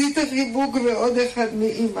 כשרצית חיבוק ועוד אחד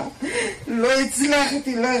מאמא, לא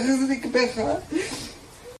הצלחתי להחזיק בך.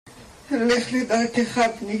 לך לדרכך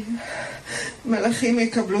פני, מלאכים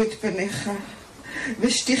יקבלו את פניך,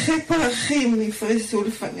 ושטיחי פרחים נפרסו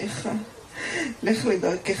לפניך. לך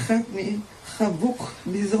לדרכך פני, חבוק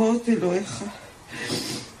בזרועות אלוהיך.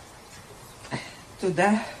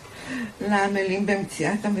 תודה לעמלים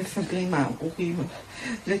במציאת המפגרים הארורים,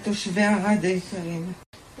 לתושבי ערד היקרים,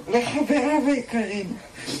 לחבריו היקרים,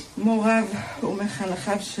 מוריו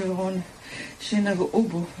ומחנכיו של רון, שנגעו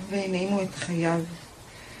בו והנימו את חייו.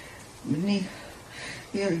 בני,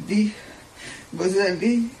 ילדי,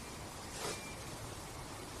 גוזלי,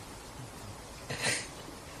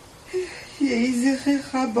 יהי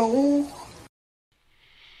זכרך ברוך.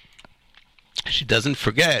 She doesn't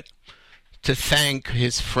forget to thank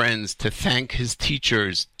his friends, to thank his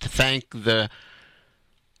teachers, to thank the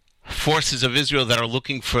forces of Israel that are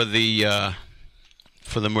looking for the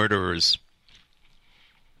murderers.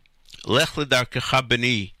 Lech ledarkecha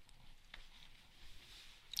b'ni.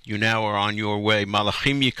 You now are on your way.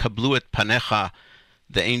 Malachim yikablu et panecha.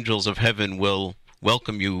 The angels of heaven will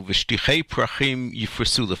welcome you. V'shtichei prachim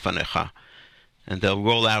yifresu lefanecha. And they'll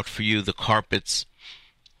roll out for you the carpets,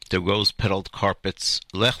 the rose-petaled carpets.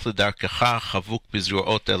 Lech ledarkecha chavuk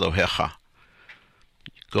b'zruot Elohecha.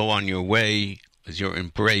 Go on your way as you're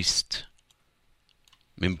embraced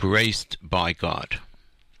by God.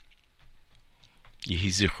 Yehi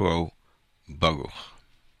zichro baruch.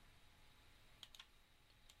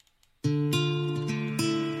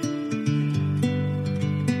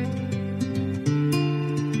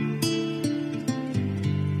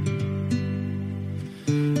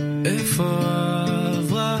 איפה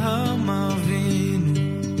אברהם אבינו?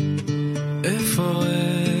 איפה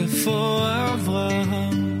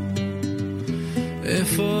אברהם?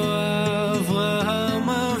 איפה אברהם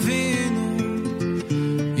אבינו?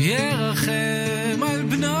 ירחם על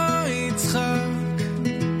בנו יצחק,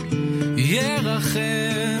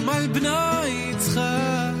 ירחם על בנו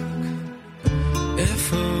יצחק.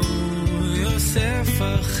 איפה יוסף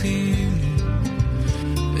אחינו?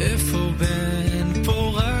 איפה בן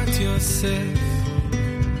פורת יוסף?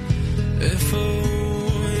 איפה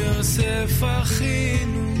יוסף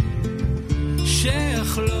אחינו?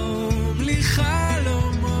 שיחלום לי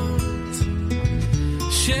חלומות,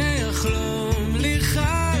 שיחלום לי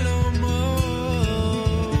חלומות.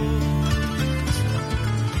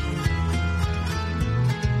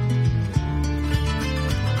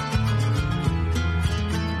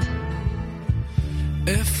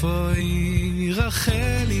 איפה היא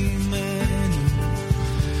רחל אימנו?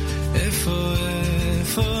 איפה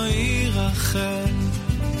היא רחל?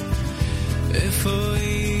 איפה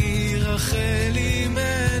היא רחל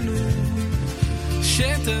אימנו?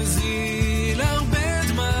 שתזיל הרבה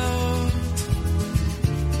דמעות,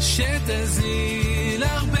 שתזיל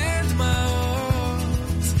הרבה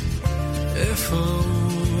דמעות. איפה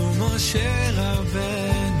הוא משה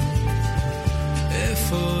רבנו?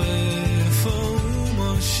 איפה הוא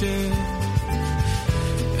משה?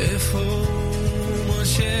 איפה הוא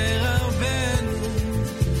משה רבנו?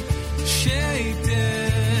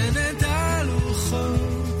 שייתן את הלוחות.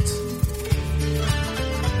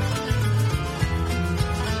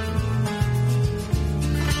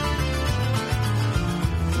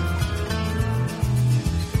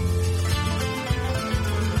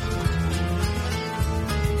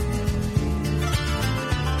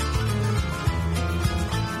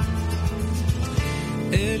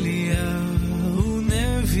 אליהו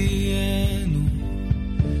נביאנו,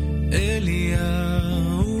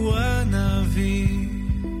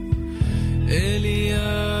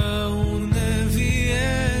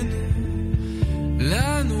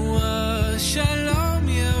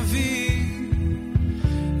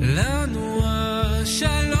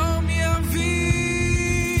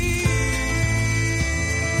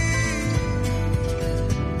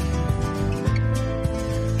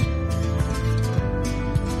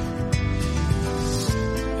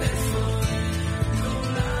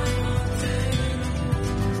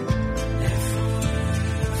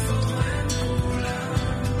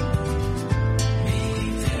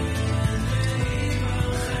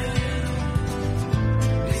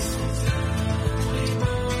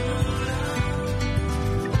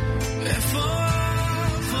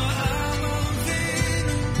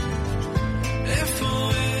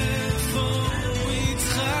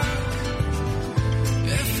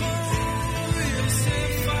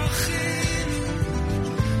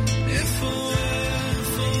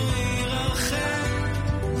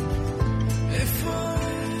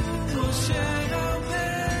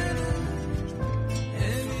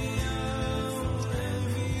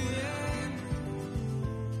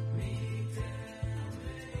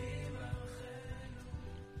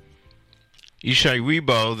 Yishai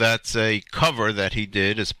Ribo, that's a cover that he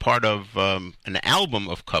did as part of an album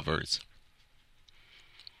of covers.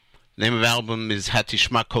 The name of the album is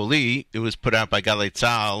Hatishma Koli. It was put out by Galei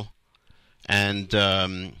Tzahal, and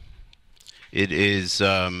it is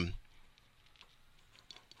a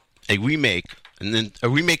remake, and then a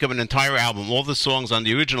remake of an entire album. All the songs on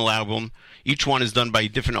the original album, each one is done by a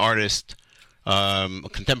different artist, a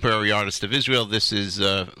contemporary artist of Israel. This is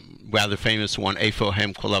a rather famous one, Eifo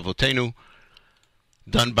Hem Kol Avotenu,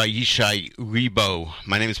 done by Yishai Ribo.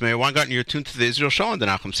 My name is Meir Weingarten. You're tuned to the Israel Show on the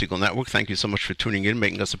Nachum Segal Network. Thank you so much for tuning in,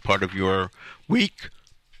 making us a part of your week.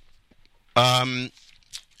 Rumors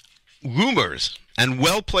and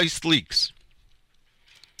well-placed leaks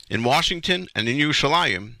in Washington and in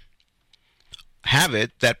Yerushalayim have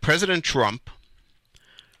it that President Trump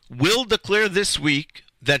will declare this week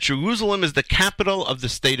that Jerusalem is the capital of the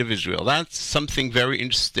state of Israel. That's something very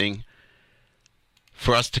interesting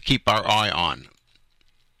for us to keep our eye on.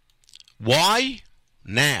 Why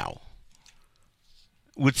now?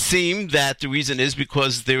 It would seem that the reason is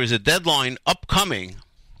because there is a deadline upcoming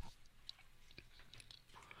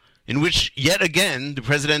in which, yet again, the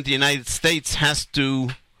President of the United States has to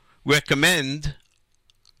recommend,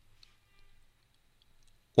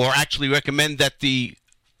 or actually recommend, that the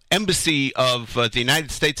embassy of the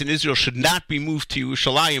United States in Israel should not be moved to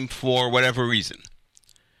Yerushalayim for whatever reason.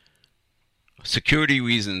 Security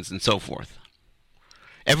reasons and so forth.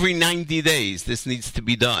 Every 90 days, this needs to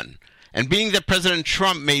be done. And being that President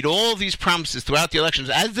Trump made all these promises throughout the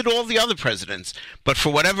elections, as did all the other presidents, but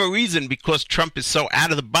for whatever reason, because Trump is so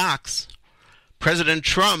out of the box, President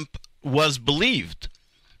Trump was believed.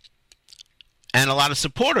 And a lot of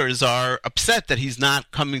supporters are upset that he's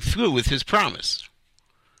not coming through with his promise.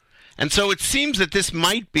 And so it seems that this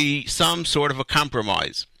might be some sort of a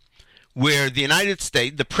compromise, where the United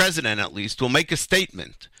States, the president at least, will make a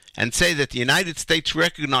statement and say that the United States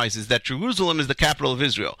recognizes that Jerusalem is the capital of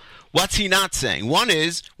Israel. What's he not saying? One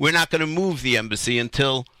is, we're not going to move the embassy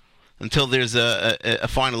until there's a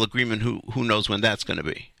final agreement. Who knows when that's going to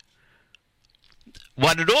be.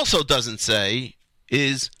 What it also doesn't say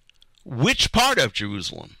is which part of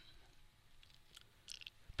Jerusalem.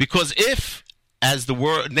 Because if, as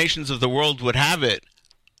the nations of the world would have it,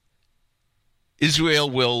 Israel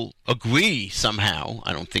will agree somehow,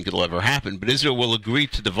 I don't think it'll ever happen, but Israel will agree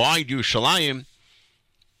to divide Yerushalayim,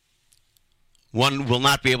 one will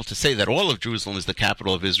not be able to say that all of Jerusalem is the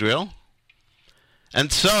capital of Israel.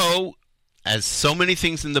 And so, as so many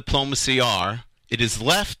things in diplomacy are, it is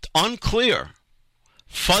left unclear,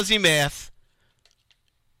 fuzzy math.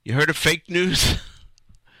 You heard of fake news?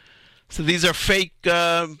 So these are fake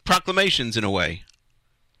proclamations in a way.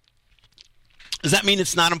 Does that mean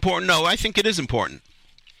it's not important? No, I think it is important.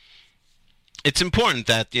 It's important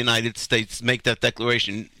that the United States make that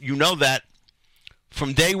declaration. You know that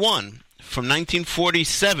from day one, from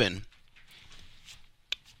 1947,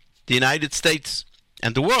 the United States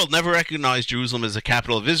and the world never recognized Jerusalem as the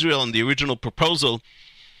capital of Israel, and the original proposal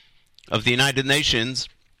of the United Nations,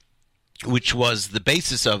 which was the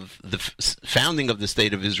basis of the founding of the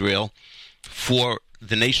State of Israel for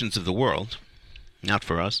the nations of the world, not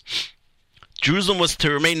for us, Jerusalem was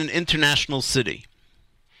to remain an international city.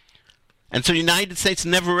 And so the United States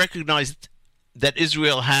never recognized that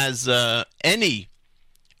Israel has any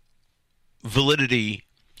validity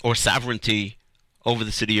or sovereignty over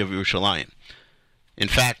the city of Yerushalayim. In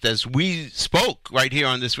fact, as we spoke right here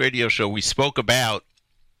on this radio show, we spoke about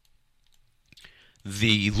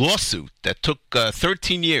the lawsuit that took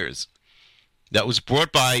 13 years that was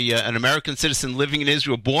brought by an American citizen living in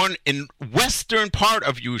Israel, born in western part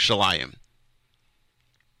of Yerushalayim.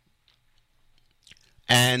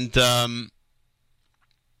 And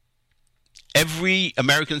every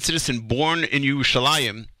American citizen born in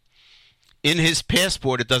Yerushalayim, in his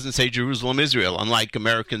passport, it doesn't say Jerusalem, Israel, unlike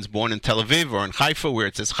Americans born in Tel Aviv or in Haifa, where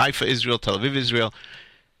it says Haifa, Israel, Tel Aviv, Israel.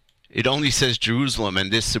 It only says Jerusalem,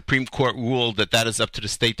 and this Supreme Court ruled that is up to the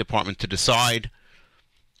State Department to decide.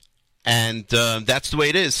 And that's the way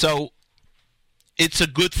it is. So it's a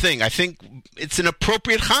good thing. I think it's an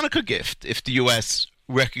appropriate Hanukkah gift if the U.S.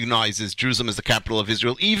 recognizes Jerusalem as the capital of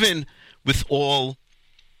Israel, even with all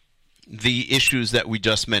the issues that we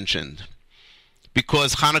just mentioned.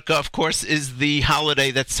 Because Hanukkah, of course, is the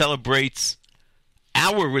holiday that celebrates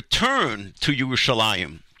our return to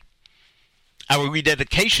Yerushalayim, our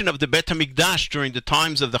rededication of the Beit HaMikdash during the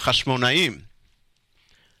times of the Hashmonaim.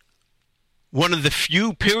 One of the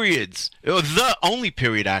few periods, or the only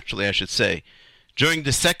period actually, I should say, during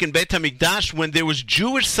the second Beit HaMikdash when there was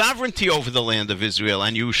Jewish sovereignty over the land of Israel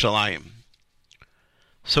and Yerushalayim.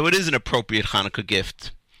 So it is an appropriate Hanukkah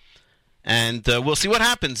gift. And we'll see what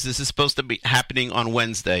happens. This is supposed to be happening on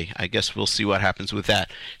Wednesday. I guess we'll see what happens with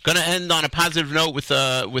that. Going to end on a positive note with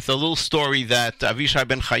a little story that Avishai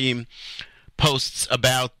Ben Chaim posts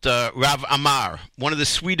about Rav Amar. One of the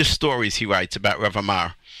sweetest stories he writes about Rav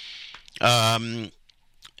Amar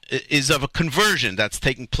is of a conversion that's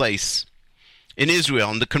taking place in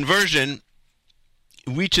Israel. And the conversion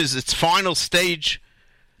reaches its final stage,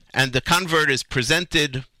 and the convert is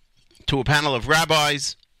presented to a panel of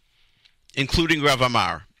rabbis, including Rav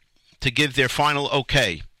Amar, to give their final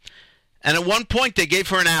okay. And at one point they gave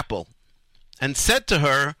her an apple and said to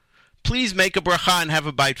her, please make a bracha and have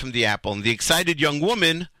a bite from the apple. And the excited young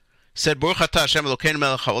woman said, Baruch atah Hashem Elokeinu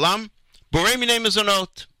melech haolam, borei minei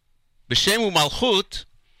mezonot, b'shem u'malchut.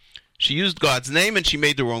 She used God's name and she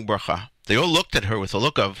made the wrong bracha. They all looked at her with a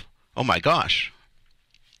look of, oh my gosh.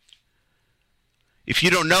 If you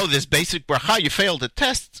don't know this basic bracha, you failed the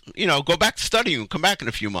test, go back to studying and come back in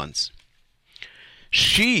a few months.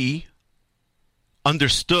 She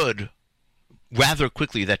understood rather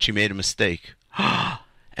quickly that she made a mistake.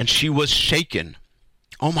 And she was shaken.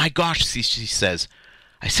 Oh my gosh, she says,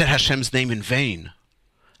 I said Hashem's name in vain.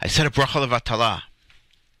 I said a bracha levatala.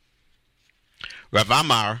 Rav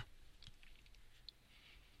Amar,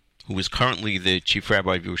 who is currently the chief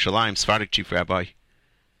rabbi of Yerushalayim, Sephardic chief rabbi,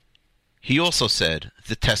 he also said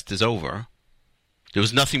the test is over. There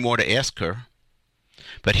was nothing more to ask her.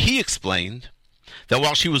 But he explained that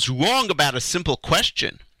while she was wrong about a simple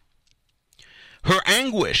question, her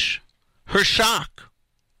anguish, her shock,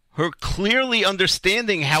 her clearly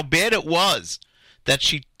understanding how bad it was that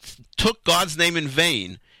she took God's name in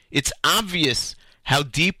vain, it's obvious how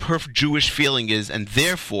deep her Jewish feeling is, and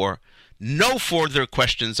therefore no further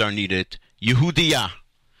questions are needed. Yehudiyah.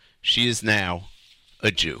 She is now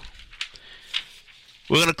a Jew.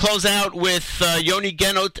 We're going to close out with Yoni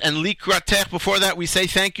Genot and Likratech. Before that, we say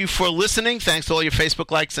thank you for listening. Thanks to all your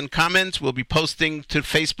Facebook likes and comments. We'll be posting to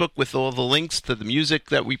Facebook with all the links to the music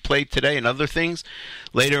that we played today and other things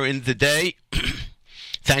later in the day.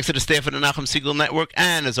 Thanks to the staff of the Nachum Segal Network.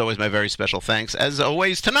 And, as always, my very special thanks, as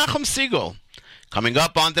always, to Nachum Segal. Coming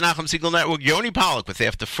up on the Nachum Segal Network, Yoni Pollock with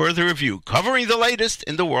After Further Review, covering the latest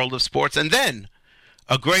in the world of sports. And then,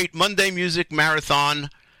 a great Monday music marathon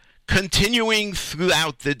continuing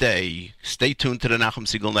throughout the day. Stay tuned to the Nachum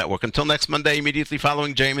Segal Network. Until next Monday, immediately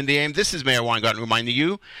following JM in the AM, this is Meir Weingarten reminding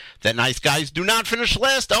you that nice guys do not finish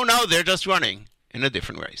last. Oh no, they're just running in a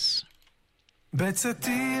different race.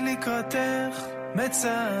 בצאתי לקראתך,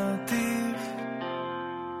 מצאתיך,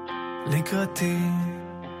 לקראתי,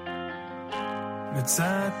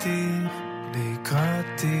 מצאתיך,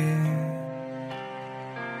 לקראתי.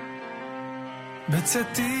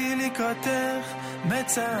 בצאתי לקראתך,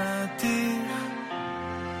 מצאתיך,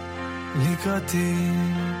 לקראתי,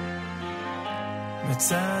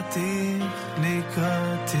 מצאתיך,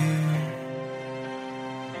 לקראתי.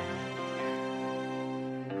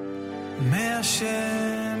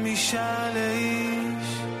 מהשם אישה לאיש,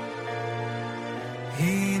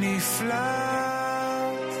 היא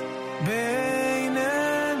נפלאת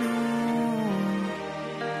בינינו,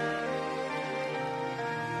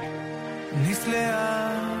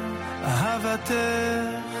 נפלאה אהבתך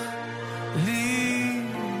לי,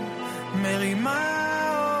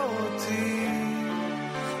 מרימה אותי,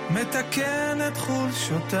 מתקנת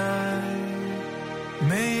חולשותיי,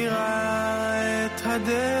 מאירה את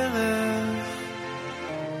הדרך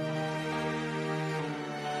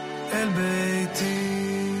אל ביתי.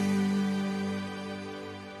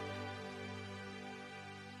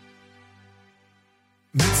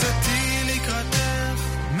 מצאתי לקראתך,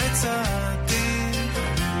 מצאתי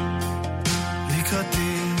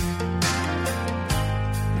לקראתי,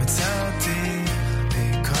 מצאתי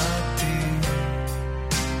לקראתי,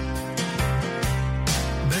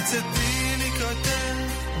 מצאתי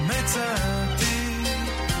לקראתך, מצאתי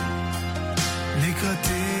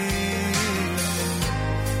לקראתי,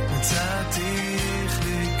 מצאתי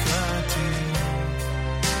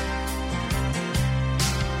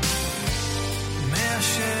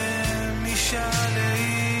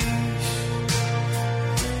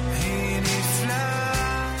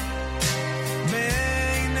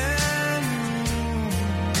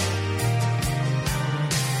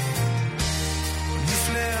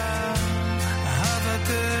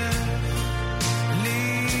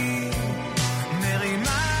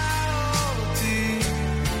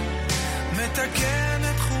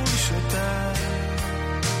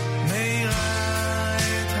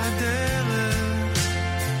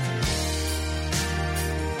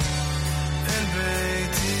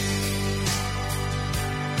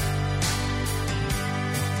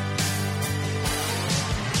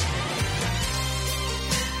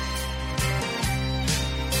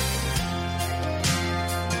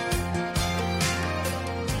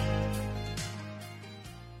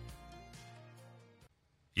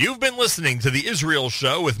You've been listening to The Israel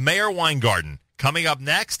Show with Meir Weingarten. Coming up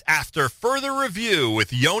next, after further review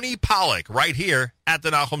with Yoni Pollock right here at the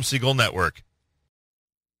Nachum Segal Network.